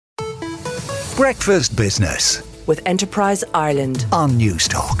Breakfast Business with Enterprise Ireland on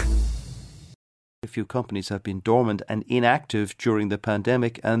Newstalk. A few companies have been dormant and inactive during the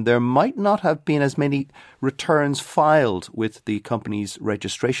pandemic, and there might not have been as many returns filed with the company's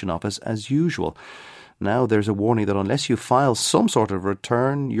registration office as usual. Now there's a warning that unless you file some sort of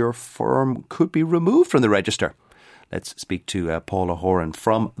return, your firm could be removed from the register. Let's speak to Paula Horan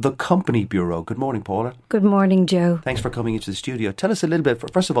from the Company Bureau. Good morning, Paula. Good morning, Joe. Thanks for coming into the studio. Tell us a little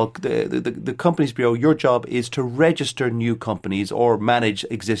bit, first of all, the Companies Bureau, your job is to register new companies or manage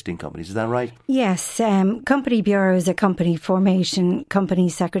existing companies. Is that right? Yes. Company Bureau is a company formation, company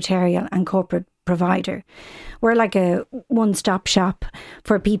secretarial and corporate provider. We're like a one-stop shop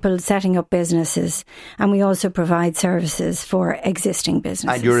for people setting up businesses, and we also provide services for existing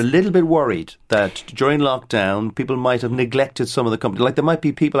businesses. And you're a little bit worried that during lockdown people might have neglected some of the companies. Like there might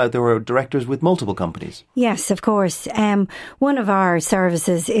be people out there who are directors with multiple companies. Yes, of course. One of our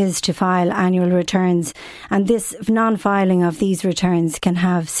services is to file annual returns, and this non-filing of these returns can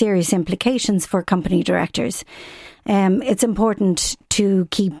have serious implications for company directors. It's important to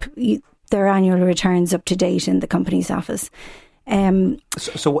keep their annual returns up to date in the company's office.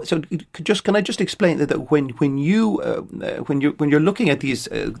 So can I just explain that when you're looking at these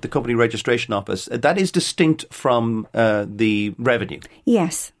the company registration office, that is distinct from the revenue?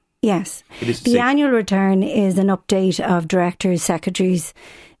 Yes. It is the annual return is an update of directors, secretaries,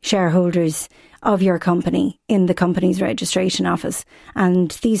 shareholders of your company in the company's registration office,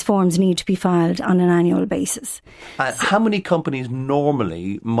 and these forms need to be filed on an annual basis. How many companies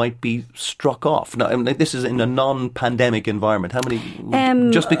normally might be struck off? Now, this is in a non-pandemic environment. How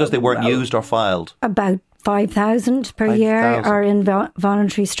many, just because they weren't used or filed? About 5,000 per year are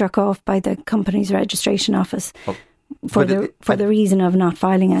involuntarily struck off by the company's registration office. Oh. For the reason of not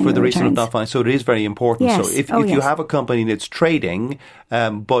filing annual returns. For the reason of not filing. So it is very important. Yes. So if you have a company that's trading,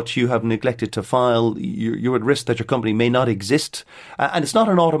 but you have neglected to file, you're at risk that your company may not exist. And it's not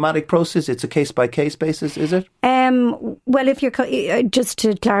an automatic process. It's a case-by-case basis, is it? Well, if you're just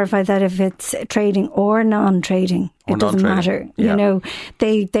to clarify that, if it's trading or non-trading, it doesn't matter. Yeah. You know,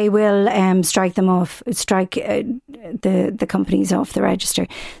 they will strike them off, strike the companies off the register.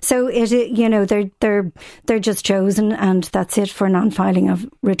 So they're just chosen, and that's it for non-filing of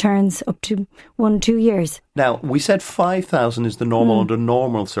returns up to 1-2 years. Now, we said 5,000 is the normal under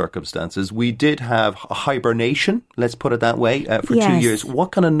normal circumstances. We did have a hibernation, let's put it that way, for 2 years.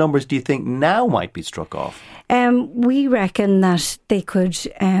 What kind of numbers do you think now might be struck off? We reckon that they could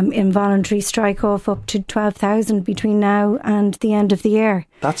involuntarily strike off up to 12,000 between now and the end of the year.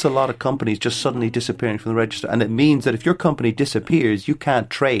 That's a lot of companies just suddenly disappearing from the register. And it means that if your company disappears, you can't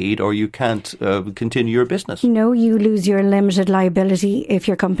trade or you can't continue your business. No, you lose your limited liability if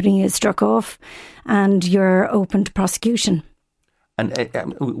your company is struck off, and you're open to prosecution. And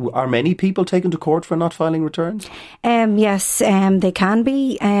are many people taken to court for not filing returns? Yes, they can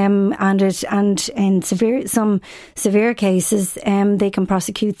be, and in some severe cases, they can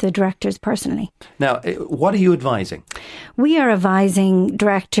prosecute the directors personally. Now, what are you advising? We are advising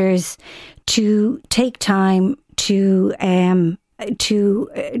directors to take time to do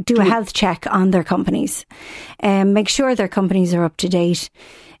a health check on their companies, make sure their companies are up to date.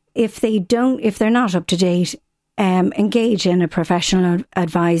 If they're not up to date, engage in a professional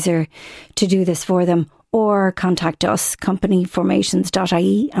advisor to do this for them, or contact us,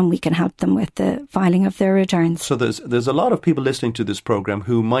 companyformations.ie, and we can help them with the filing of their returns. So there's a lot of people listening to this programme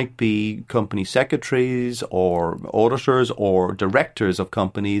who might be company secretaries or auditors or directors of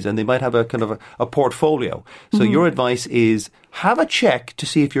companies, and they might have a kind of a portfolio. So your advice is have a check to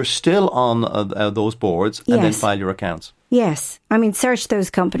see if you're still on those boards, and then file your accounts. Yes. I mean, search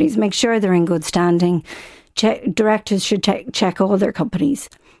those companies, make sure they're in good standing. Directors should check all their companies.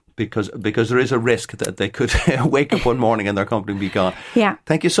 Because there is a risk that they could wake up one morning and their company be gone. Yeah.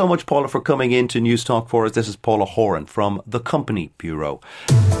 Thank you so much, Paula, for coming in to Newstalk for us. This is Paula Horan from the Company Bureau.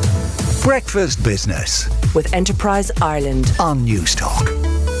 Breakfast Business with Enterprise Ireland on Newstalk.